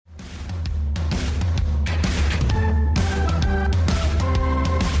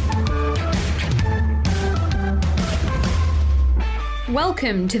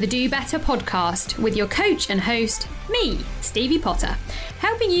Welcome to the Do Better podcast with your coach and host, me, Stevie Potter,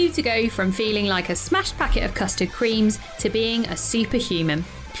 helping you to go from feeling like a smashed packet of custard creams to being a superhuman.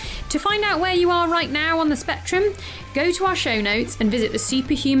 To find out where you are right now on the spectrum, go to our show notes and visit the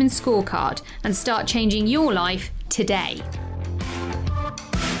Superhuman Scorecard and start changing your life today.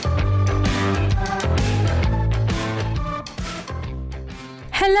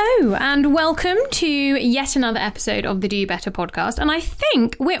 Hello and welcome to yet another episode of the Do Better podcast, and I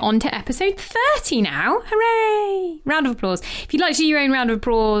think we're on to episode 30 now. Hooray! Round of applause. If you'd like to do your own round of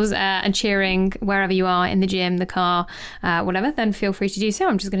applause and cheering wherever you are, in the gym, the car, whatever, then feel free to do so.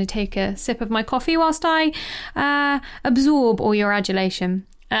 I'm just going to take a sip of my coffee whilst I absorb all your adulation.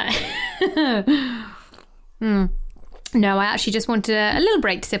 No, I actually just wanted a little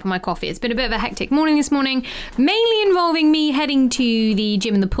break to sip on my coffee. It's been a bit of a hectic morning this morning, mainly involving me heading to the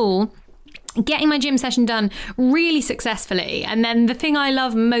gym and the pool, getting my gym session done really successfully. And then the thing I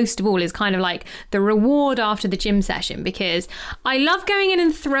love most of all is kind of like the reward after the gym session, because I love going in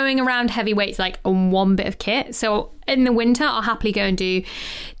and throwing around heavy weights like on one bit of kit. So in the winter, I'll happily go and do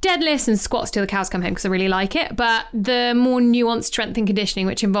deadlifts and squats till the cows come home because I really like it. But the more nuanced strength and conditioning,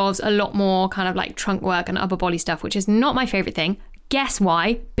 which involves a lot more kind of like trunk work and upper body stuff, which is not my favourite thing. Guess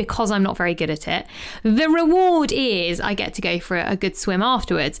why? Because I'm not very good at it. The reward is I get to go for a good swim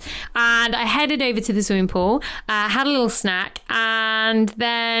afterwards. And I headed over to the swimming pool, had a little snack, and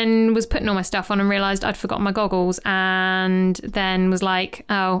then was putting all my stuff on and realised I'd forgotten my goggles, and then was like,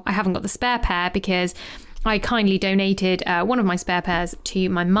 oh, I haven't got the spare pair because I kindly donated one of my spare pairs to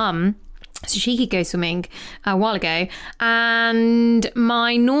my mum so she could go swimming a while ago. And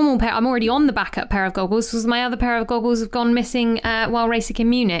my normal pair, I'm already on the backup pair of goggles, because my other pair of goggles have gone missing while racing in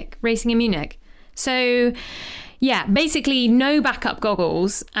Munich. So yeah, basically no backup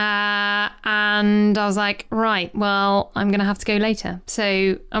goggles. And I was like, right, well, I'm going to have to go later.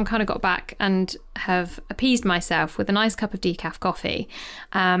 So I'm kind of got back and have appeased myself with a nice cup of decaf coffee.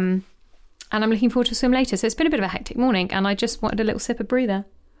 And I'm looking forward to a swim later. So it's been a bit of a hectic morning, and I just wanted a little sip of brew there.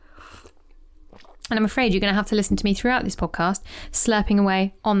 And I'm afraid you're going to have to listen to me throughout this podcast, slurping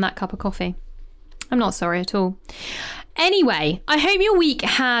away on that cup of coffee. I'm not sorry at all. Anyway, I hope your week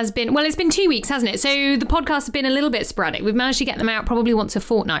has been... Well, it's been 2 weeks, hasn't it? So the podcast has been a little bit sporadic. We've managed to get them out probably once a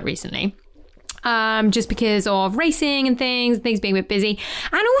fortnight recently. Just because of racing and things being a bit busy.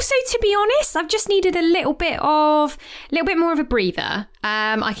 And also, to be honest, I've just needed a little bit more of a breather.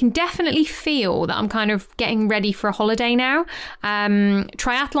 I can definitely feel that I'm kind of getting ready for a holiday now.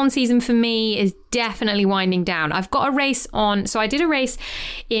 Triathlon season for me is definitely winding down. I've got a race on, so I did a race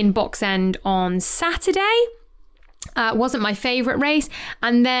in Box End on Saturday. Wasn't my favourite race.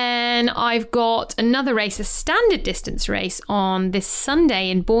 And then I've got another race, a standard distance race on this Sunday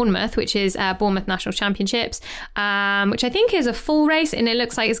in Bournemouth, which is Bournemouth National Championships, which I think is a full race, and it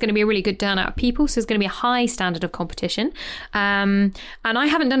looks like it's going to be a really good turnout of people. So it's going to be a high standard of competition. And I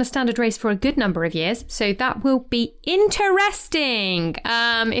haven't done a standard race for a good number of years, so that will be interesting.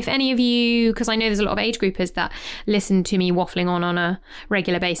 If any of you, because I know there's a lot of age groupers that listen to me waffling on a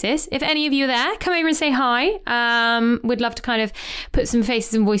regular basis, if any of you are there, come over and say hi. Would love to kind of put some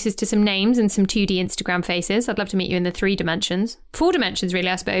faces and voices to some names and some 2D Instagram faces. I'd love to meet you in the 3 dimensions. 4 dimensions, really,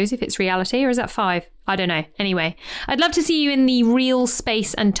 I suppose, if it's reality, or is that 5? I don't know. Anyway, I'd love to see you in the real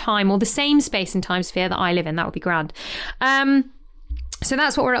space and time, or the same space and time sphere that I live in. That would be grand. So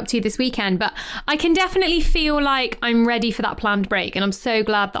that's what we're up to this weekend. But I can definitely feel like I'm ready for that planned break. And I'm so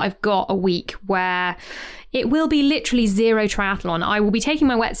glad that I've got a week where it will be literally zero triathlon. I will be taking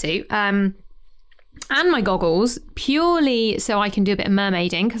my wetsuit and my goggles purely so I can do a bit of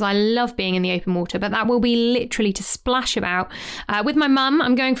mermaiding, because I love being in the open water, but that will be literally to splash about. With my mum,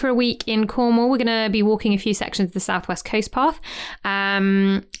 I'm going for a week in Cornwall. We're going to be walking a few sections of the Southwest Coast Path,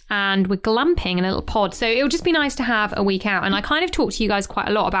 and we're glamping in a little pod. So it'll just be nice to have a week out. And I kind of talked to you guys quite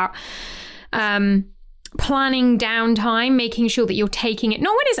a lot about planning downtime, making sure that you're taking it,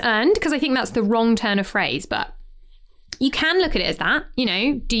 not when it's earned, because I think that's the wrong turn of phrase, but you can look at it as that, you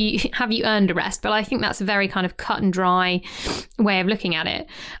know, have you earned a rest? But I think that's a very kind of cut and dry way of looking at it.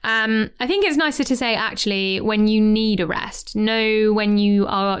 I think it's nicer to say, actually, when you need a rest, know when you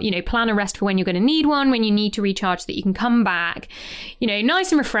are, you know, plan a rest for when you're going to need one, when you need to recharge so that you can come back, you know,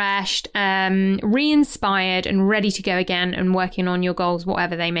 nice and refreshed, re-inspired and ready to go again and working on your goals,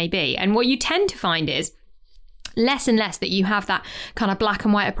 whatever they may be. And what you tend to find is, less and less that you have that kind of black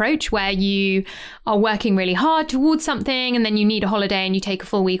and white approach where you are working really hard towards something and then you need a holiday and you take a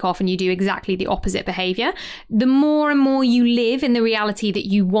full week off and you do exactly the opposite behavior. The more and more you live in the reality that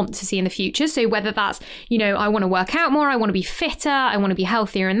you want to see in the future. So whether that's, I want to work out more, I want to be fitter, I want to be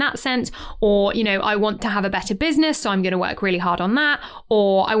healthier in that sense, or, I want to have a better business, so I'm going to work really hard on that,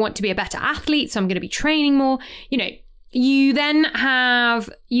 or I want to be a better athlete, so I'm going to be training more. You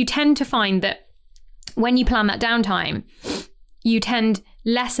tend to find that when you plan that downtime, you tend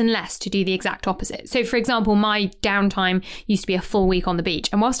less and less to do the exact opposite. So, for example, my downtime used to be a full week on the beach.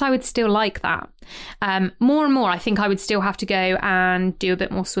 And whilst I would still like that, more and more, I think I would still have to go and do a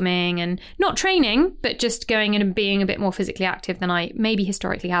bit more swimming and not training, but just going in and being a bit more physically active than I maybe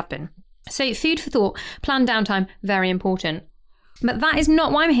historically have been. So food for thought, planned downtime, very important. But that is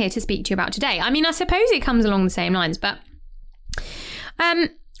not what I'm here to speak to you about today. I mean, I suppose it comes along the same lines, but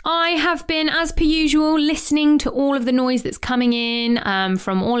I have been, as per usual, listening to all of the noise that's coming in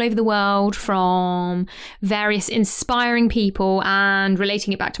from all over the world, from various inspiring people, and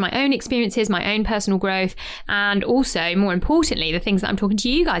relating it back to my own experiences, my own personal growth, and also, more importantly, the things that I'm talking to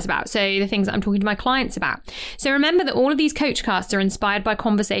you guys about. So the things that I'm talking to my clients about. So remember that all of these coach casts are inspired by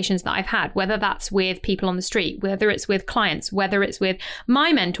conversations that I've had, whether that's with people on the street, whether it's with clients, whether it's with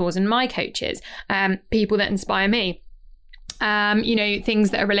my mentors and my coaches, people that inspire me.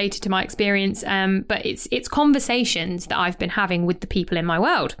 Things that are related to my experience, but it's conversations that I've been having with the people in my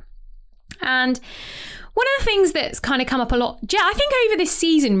world. And one of the things that's kind of come up a lot, I think over this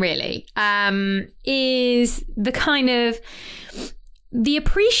season really, is the kind of the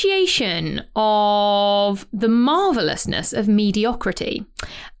appreciation of the marvellousness of mediocrity.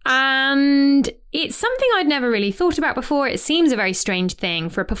 And it's something I'd never really thought about before. It seems a very strange thing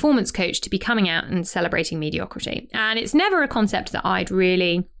for a performance coach to be coming out and celebrating mediocrity. And it's never a concept that I'd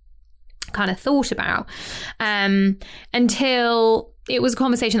really kind of thought about until it was a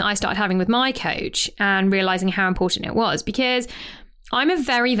conversation that I started having with my coach and realizing how important it was, because I'm a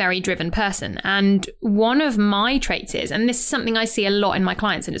very, very driven person. And one of my traits is, and this is something I see a lot in my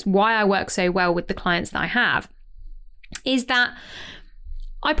clients, and it's why I work so well with the clients that I have, is that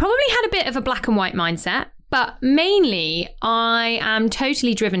I probably had a bit of a black and white mindset, but mainly I am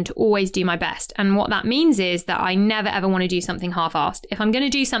totally driven to always do my best. And what that means is that I never, ever want to do something half-assed. If I'm going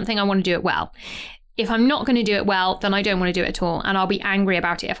to do something, I want to do it well. If I'm not going to do it well, then I don't want to do it at all. And I'll be angry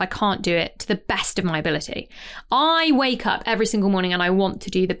about it if I can't do it to the best of my ability. I wake up every single morning and I want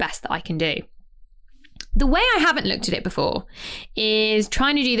to do the best that I can do. The way I haven't looked at it before is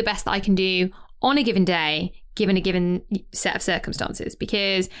trying to do the best that I can do on a given day, given a given set of circumstances,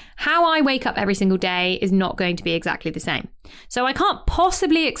 because how I wake up every single day is not going to be exactly the same. So I can't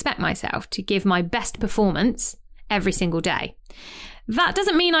possibly expect myself to give my best performance every single day. That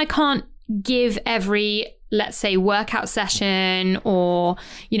doesn't mean I can't give every, let's say, workout session or,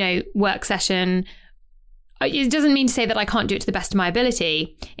 work session. It doesn't mean to say that I can't do it to the best of my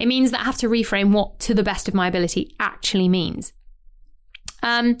ability. It means that I have to reframe what to the best of my ability actually means.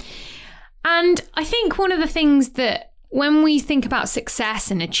 And I think one of the things that when we think about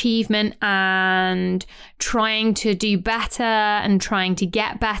success and achievement and trying to do better and trying to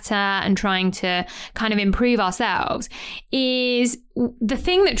get better and trying to kind of improve ourselves, is the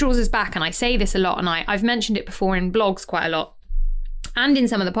thing that draws us back, and I say this a lot, and I've mentioned it before in blogs quite a lot and in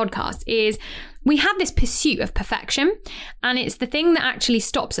some of the podcasts, is we have this pursuit of perfection, and it's the thing that actually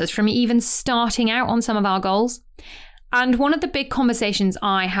stops us from even starting out on some of our goals. And one of the big conversations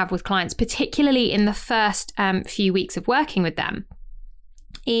I have with clients, particularly in the first few weeks of working with them,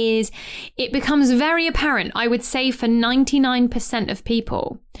 is it becomes very apparent, I would say for 99% of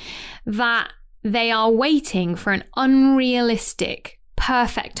people, that they are waiting for an unrealistic,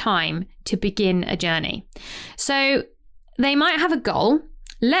 perfect time to begin a journey. So they might have a goal.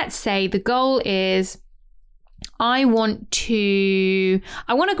 Let's say the goal is, I want to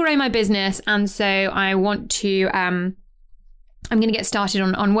grow my business, and so I want to I'm going to get started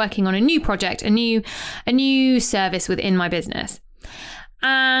on working on a new project, a new service within my business.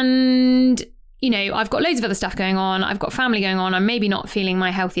 And, I've got loads of other stuff going on. I've got family going on. I'm maybe not feeling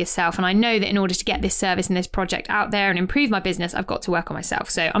my healthiest self. And I know that in order to get this service and this project out there and improve my business, I've got to work on myself.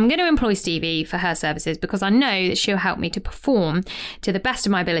 So I'm going to employ Stevie for her services because I know that she'll help me to perform to the best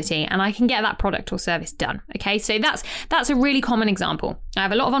of my ability and I can get that product or service done. Okay, so that's a really common example. I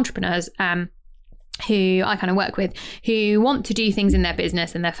have a lot of entrepreneurs who I kind of work with who want to do things in their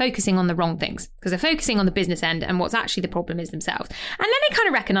business and they're focusing on the wrong things because they're focusing on the business end and what's actually the problem is themselves. And then they kind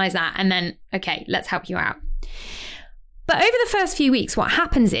of recognize that and then, okay, let's help you out. But over the first few weeks, what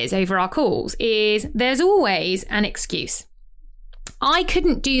happens is over our calls is there's always an excuse. I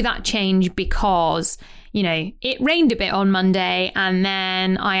couldn't do that change because, you know, it rained a bit on Monday and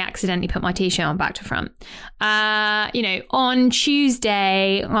then I accidentally put my t-shirt on back to front. You know, on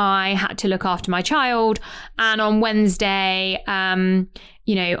Tuesday, I had to look after my child. And on Wednesday,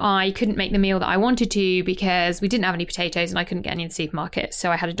 you know, I couldn't make the meal that I wanted to because we didn't have any potatoes and I couldn't get any in the supermarket.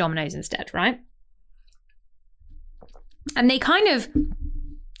 So I had a Domino's instead, right? And they kind of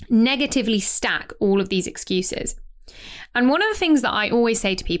negatively stack all of these excuses. And one of the things that I always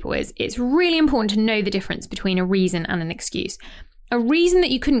say to people is it's really important to know the difference between a reason and an excuse. A reason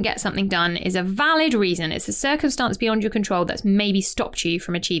that you couldn't get something done is a valid reason. It's a circumstance beyond your control that's maybe stopped you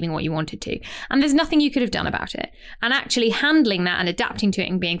from achieving what you wanted to. And there's nothing you could have done about it. And actually handling that and adapting to it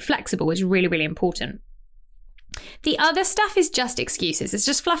and being flexible is really, really important. The other stuff is just excuses. It's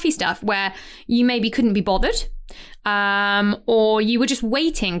just fluffy stuff where you maybe couldn't be bothered, or you were just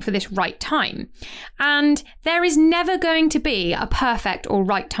waiting for this right time. And there is never going to be a perfect or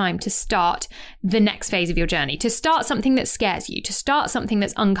right time to start the next phase of your journey, to start something that scares you, to start something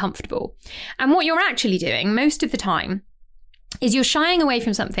that's uncomfortable. And what you're actually doing most of the time is you're shying away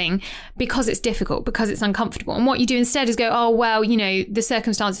from something because it's difficult, because it's uncomfortable. And what you do instead is go, oh, well, you know, the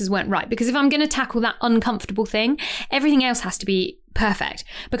circumstances weren't right. Because if I'm going to tackle that uncomfortable thing, everything else has to be perfect.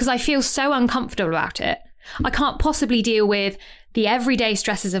 Because I feel so uncomfortable about it. I can't possibly deal with the everyday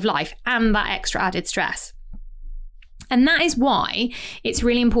stresses of life and that extra added stress. And that is why it's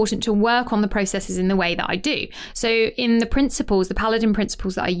really important to work on the processes in the way that I do. So in the principles, the Paladin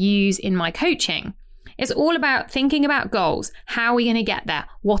principles that I use in my coaching, it's all about thinking about goals. How are we going to get there?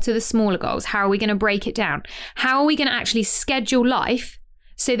 What are the smaller goals? How are we going to break it down? How are we going to actually schedule life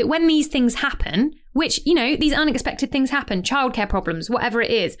so that when these things happen, which, you know, these unexpected things happen, childcare problems, whatever it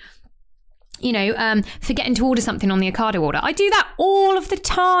is, you know, forgetting to order something on the Ocado order. I do that all of the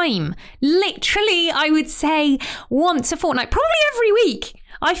time. Literally, I would say once a fortnight, probably every week.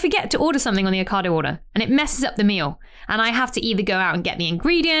 I forget to order something on the Ocado order and it messes up the meal. And I have to either go out and get the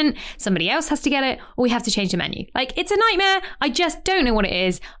ingredient, somebody else has to get it, or we have to change the menu. Like, it's a nightmare. I just don't know what it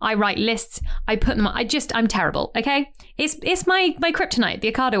is. I write lists. I put them on. I'm terrible, okay? It's my kryptonite,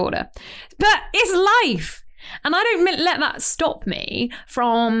 the Ocado order. But it's life. And I don't let that stop me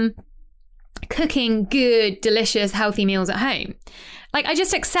from cooking good, delicious, healthy meals at home. Like, I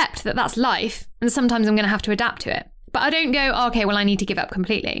just accept that that's life. And sometimes I'm going to have to adapt to it. But I don't go, oh, okay, well, I need to give up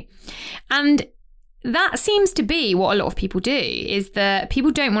completely. And that seems to be what a lot of people do, is that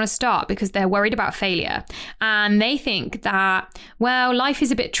people don't want to start because they're worried about failure. And they think that, well, life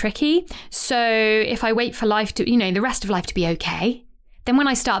is a bit tricky. So if I wait for life to, you know, the rest of life to be okay, then when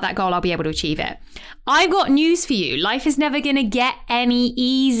I start that goal, I'll be able to achieve it. I've got news for you. Life is never going to get any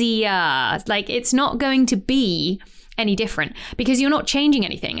easier. Like, it's not going to be any different because you're not changing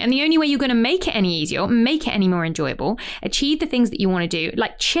anything. And the only way you're going to make it any easier, make it any more enjoyable, achieve the things that you want to do,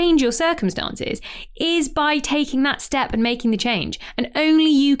 like change your circumstances, is by taking that step and making the change. And only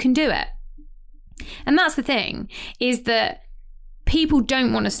you can do it. And that's the thing, is that people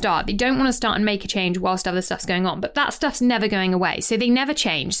don't want to start. They don't want to start and make a change whilst other stuff's going on. But that stuff's never going away. So they never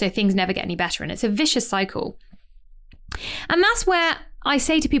change. So things never get any better. And it's a vicious cycle. And that's where I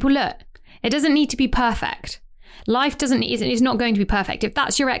say to people, look, it doesn't need to be perfect. Life is not going to be perfect. If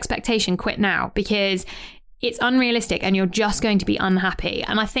that's your expectation, quit now, because it's unrealistic and you're just going to be unhappy.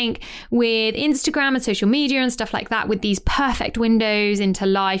 And I think with Instagram and social media and stuff like that, with these perfect windows into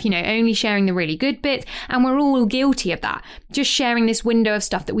life, you know, only sharing the really good bits, and we're all guilty of that, just sharing this window of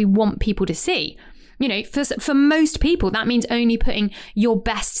stuff that we want people to see. You know, for most people, that means only putting your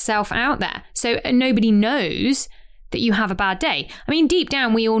best self out there. So nobody knows that you have a bad day. I mean, deep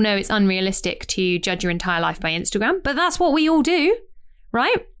down, we all know it's unrealistic to judge your entire life by Instagram, but that's what we all do,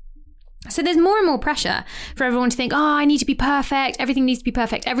 right? So there's more and more pressure for everyone to think, oh, I need to be perfect. Everything needs to be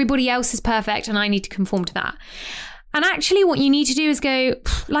perfect. Everybody else is perfect and I need to conform to that. And actually what you need to do is go,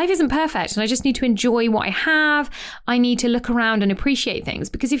 life isn't perfect and I just need to enjoy what I have. I need to look around and appreciate things,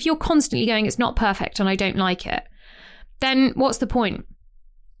 because if you're constantly going, it's not perfect and I don't like it, then what's the point?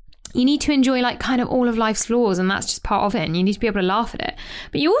 You need to enjoy like kind of all of life's flaws, and that's just part of it, and you need to be able to laugh at it.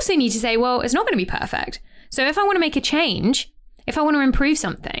 But you also need to say, well, it's not going to be perfect. So if I want to make a change, if I want to improve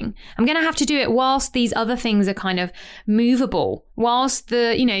something, I'm going to have to do it whilst these other things are kind of movable, whilst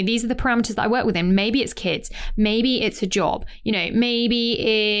these are the parameters that I work within. Maybe it's kids, maybe it's a job, maybe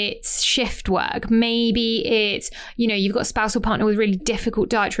it's shift work, maybe it's, you've got a spousal partner with really difficult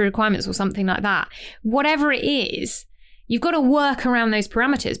dietary requirements or something like that. Whatever it is, you've got to work around those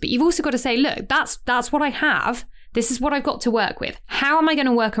parameters, but you've also got to say, look, that's what I have. This is what I've got to work with. How am I going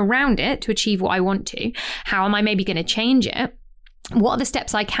to work around it to achieve what I want to? How am I maybe going to change it? What are the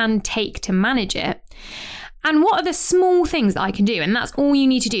steps I can take to manage it? And what are the small things that I can do? And that's all you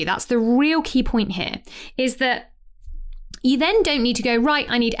need to do. That's the real key point here, is that you then don't need to go, right,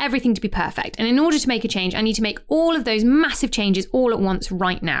 I need everything to be perfect. And in order to make a change, I need to make all of those massive changes all at once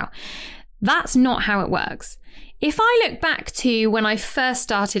right now. That's not how it works. If I look back to when I first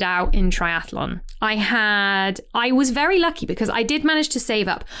started out in triathlon, I was very lucky because I did manage to save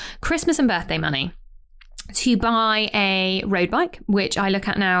up Christmas and birthday money to buy a road bike, which I look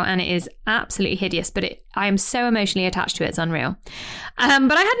at now and it is absolutely hideous, but I am so emotionally attached to it, it's unreal. But I had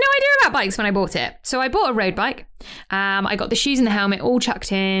no idea about bikes when I bought it. So I bought a road bike. I got the shoes and the helmet all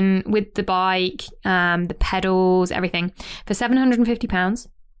chucked in with the bike, the pedals, everything for £750,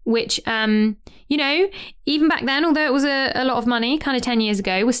 which, even back then, although it was a lot of money, kind of 10 years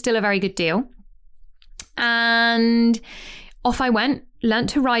ago, was still a very good deal. And off I went, learnt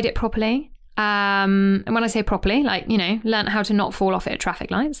to ride it properly. And when I say properly, learnt how to not fall off it at traffic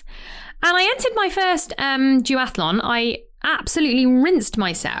lights. And I entered my first duathlon. I absolutely rinsed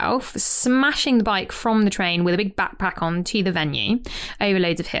myself, smashing the bike from the train with a big backpack on to the venue over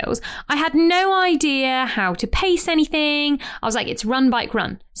loads of hills. I had no idea how to pace anything. I was like, it's run, bike,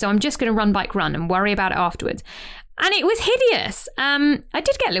 run. So I'm just going to run, bike, run and worry about it afterwards. And it was hideous. I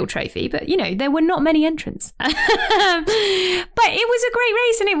did get a little trophy, but, there were not many entrants. But it was a great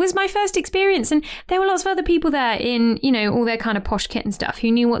race and it was my first experience. And there were lots of other people there in, all their kind of posh kit and stuff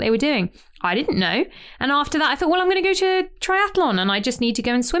who knew what they were doing. I didn't know. And after that, I thought, well, I'm going to go to triathlon and I just need to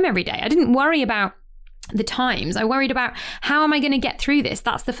go and swim every day. I didn't worry about the times. I worried about how am I going to get through this?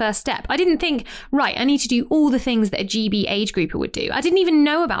 That's the first step. I didn't think, right, I need to do all the things that a GB age grouper would do. I didn't even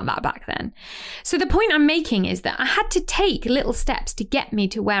know about that back then. So the point I'm making is that I had to take little steps to get me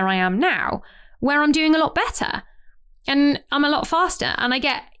to where I am now, where I'm doing a lot better and I'm a lot faster and I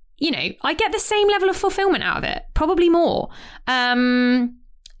get the same level of fulfillment out of it, probably more.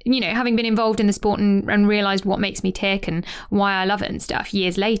 Having been involved in the sport and realised what makes me tick and why I love it and stuff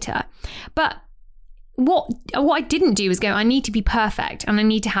years later. But what I didn't do was go, I need to be perfect and I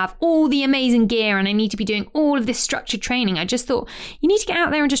need to have all the amazing gear and I need to be doing all of this structured training. I just thought you need to get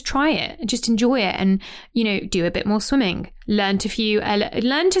out there and just try it and just enjoy it and, do a bit more swimming, learn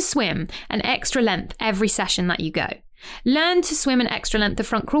to swim an extra length every session that you go. Learn to swim an extra length of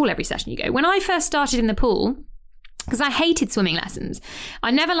front crawl every session you go. When I first started in the pool, because I hated swimming lessons.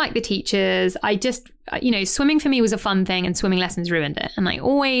 I never liked the teachers. I just, swimming for me was a fun thing and swimming lessons ruined it. And I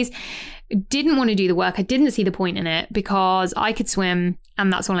always didn't want to do the work. I didn't see the point in it because I could swim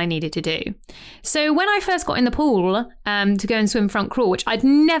and that's all I needed to do. So when I first got in the pool to go and swim front crawl, which I'd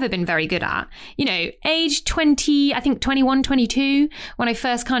never been very good at, age 20, I think 21, 22, when I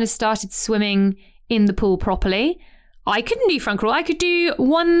first kind of started swimming in the pool properly, I couldn't do front crawl. I could do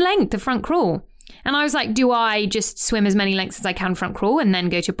one length of front crawl. And I was like, do I just swim as many lengths as I can front crawl and then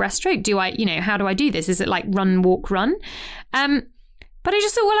go to breaststroke? Do I, how do I do this? Is it like run, walk, run? But I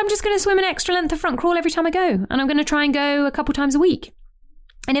just thought, well, I'm just going to swim an extra length of front crawl every time I go. And I'm going to try and go a couple times a week.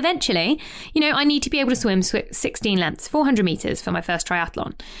 And eventually, I need to be able to swim 16 lengths, 400 meters for my first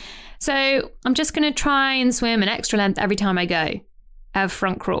triathlon. So I'm just going to try and swim an extra length every time I go of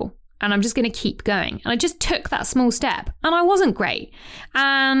front crawl. And I'm just going to keep going. And I just took that small step and I wasn't great.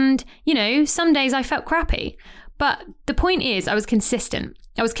 And, some days I felt crappy. But the point is I was consistent.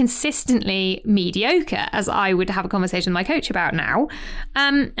 I was consistently mediocre, as I would have a conversation with my coach about now.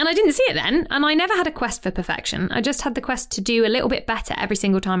 And I didn't see it then. And I never had a quest for perfection. I just had the quest to do a little bit better every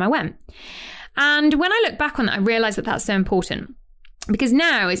single time I went. And when I look back on that, I realised that that's so important. Because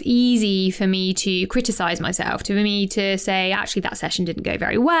now it's easy for me to criticize myself, for me to say, actually, that session didn't go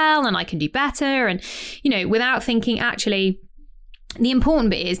very well and I can do better. And, without thinking, actually, the important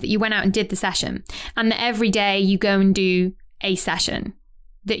bit is that you went out and did the session and that every day you go and do a session,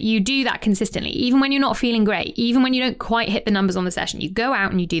 that you do that consistently, even when you're not feeling great, even when you don't quite hit the numbers on the session, you go out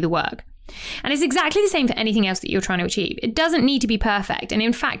and you do the work. And it's exactly the same for anything else that you're trying to achieve. It doesn't need to be perfect. And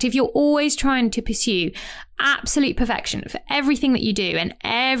in fact, if you're always trying to pursue absolute perfection for everything that you do and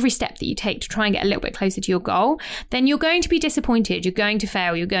every step that you take to try and get a little bit closer to your goal, then you're going to be disappointed, you're going to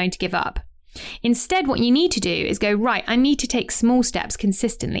fail, you're going to give up. Instead, what you need to do is go, right, I need to take small steps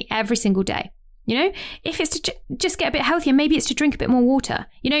consistently every single day. If it's to just get a bit healthier, maybe it's to drink a bit more water.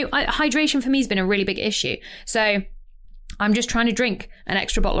 Hydration for me has been a really big issue. So I'm just trying to drink an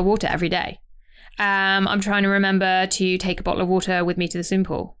extra bottle of water every day. I'm trying to remember to take a bottle of water with me to the swimming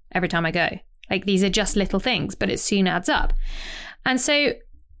pool every time I go. Like, these are just little things, but it soon adds up. And so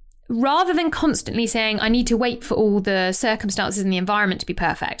rather than constantly saying, I need to wait for all the circumstances and the environment to be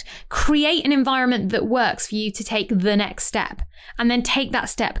perfect, create an environment that works for you to take the next step, and then take that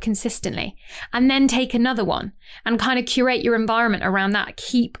step consistently, and then take another one, and kind of curate your environment around that.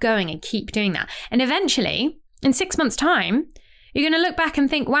 Keep going and keep doing that. And eventually, in 6 months' time, you're going to look back and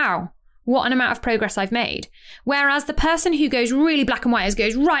think, wow, what an amount of progress I've made. Whereas the person who goes really black and white,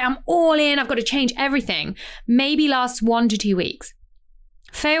 goes, right, I'm all in, I've got to change everything, maybe lasts 1 to 2 weeks.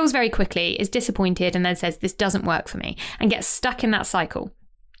 Fails very quickly, is disappointed, and then says, this doesn't work for me, and gets stuck in that cycle.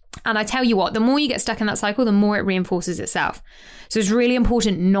 And I tell you what, the more you get stuck in that cycle, the more it reinforces itself. So it's really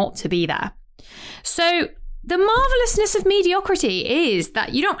important not to be there. So the marvellousness of mediocrity is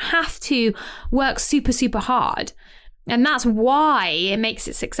that you don't have to work super, super hard. And that's why it makes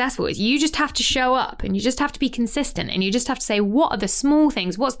it successful, is you just have to show up, and you just have to be consistent, and you just have to say, what are the small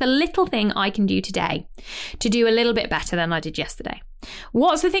things? What's the little thing I can do today to do a little bit better than I did yesterday?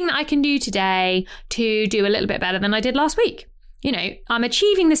 What's the thing that I can do today to do a little bit better than I did last week? You know, I'm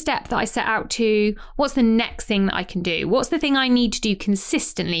achieving the step that I set out to. What's the next thing that I can do? What's the thing I need to do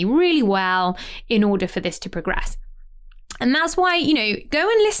consistently, really well, in order for this to progress? And that's why, you know, go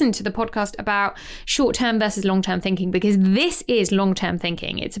and listen to the podcast about short-term versus long-term thinking, because this is long-term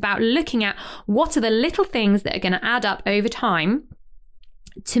thinking. It's about looking at what are the little things that are going to add up over time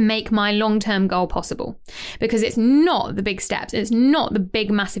to make my long-term goal possible. Because it's not the big steps. It's not the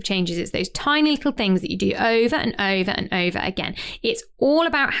big, massive changes. It's those tiny little things that you do over and over and over again. It's all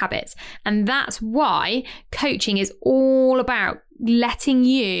about habits. And that's why coaching is all about letting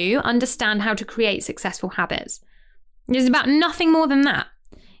you understand how to create successful habits. It's about nothing more than that.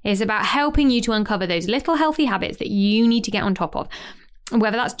 It's about helping you to uncover those little healthy habits that you need to get on top of.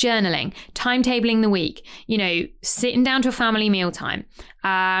 Whether that's journaling, timetabling the week, you know, sitting down to a family mealtime,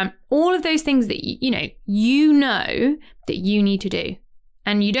 all of those things that, you know that you need to do.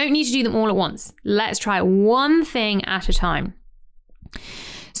 And you don't need to do them all at once. Let's try one thing at a time.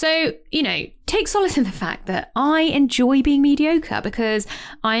 So, you know, take solace in the fact that I enjoy being mediocre, because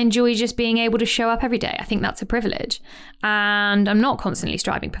I enjoy just being able to show up every day. I think that's a privilege. And I'm not constantly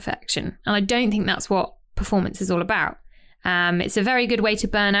striving perfection. And I don't think that's what performance is all about. It's a very good way to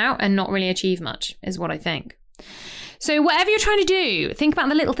burn out and not really achieve much, is what I think. So whatever you're trying to do, think about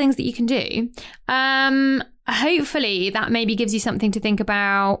the little things that you can do. Hopefully that maybe gives you something to think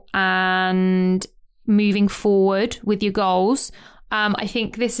about and moving forward with your goals. I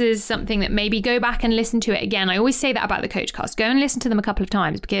think this is something that maybe go back and listen to it again. I always say that about the Coach Cast. Go and listen to them a couple of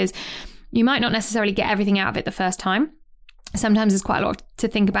times, because you might not necessarily get everything out of it the first time. Sometimes there's quite a lot to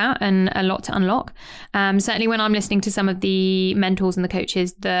think about and a lot to unlock. Certainly when I'm listening to some of the mentors and the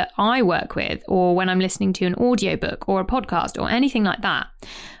coaches that I work with, or when I'm listening to an audiobook or a podcast or anything like that,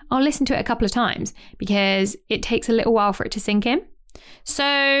 I'll listen to it a couple of times, because it takes a little while for it to sink in.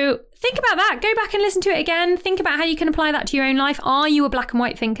 So think about that. Go back and listen to it again. Think about how you can apply that to your own life. Are you a black and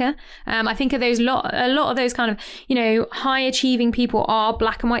white thinker? I think of a lot of those kind of, you know, high achieving people are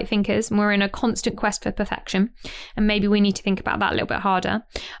black and white thinkers, and we're in a constant quest for perfection. And maybe we need to think about that a little bit harder.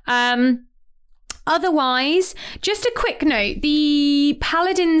 Otherwise, just a quick note, the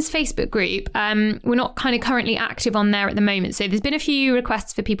Paladins Facebook group, we're not kind of currently active on there at the moment. So there's been a few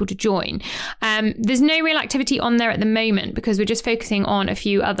requests for people to join. There's no real activity on there at the moment, because we're just focusing on a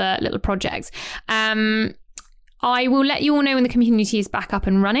few other little projects. I will let you all know when the community is back up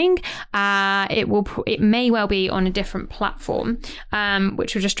and running. It may well be on a different platform,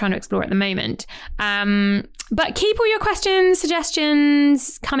 which we're just trying to explore at the moment. But keep all your questions,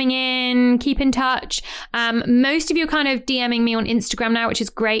 suggestions coming in. Keep in touch. Most of you are kind of DMing me on Instagram now, which is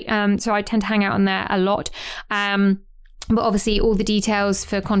great. So I tend to hang out on there a lot. But obviously all the details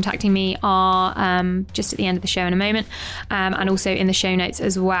for contacting me are just at the end of the show in a moment, and also in the show notes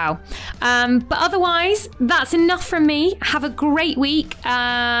as well. But otherwise, that's enough from me. Have a great week.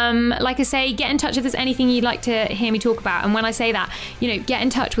 Like I say, get in touch if there's anything you'd like to hear me talk about. And when I say that, you know, get in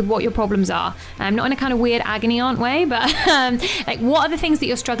touch with what your problems are. Not in a kind of weird agony aunt way, but like, what are the things that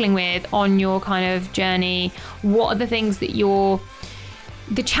you're struggling with on your kind of journey? What are the things that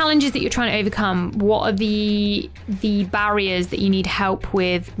the challenges that you're trying to overcome? What are the barriers that you need help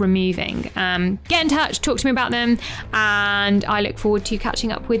with removing? Get in touch, talk to me about them, and I look forward to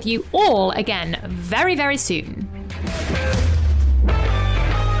catching up with you all again very, very soon.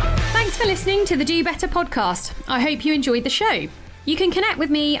 Thanks for listening to the Do Better podcast. I hope you enjoyed the show. You can connect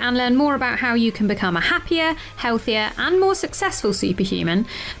with me and learn more about how you can become a happier, healthier, and more successful superhuman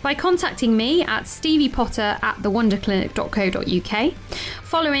by contacting me at steviepotter@thewonderclinic.co.uk,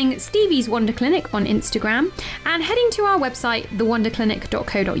 following Stevie's Wonder Clinic on Instagram, and heading to our website,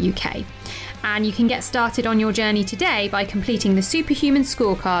 thewonderclinic.co.uk. And you can get started on your journey today by completing the Superhuman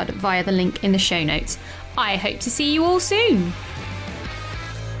Scorecard via the link in the show notes. I hope to see you all soon.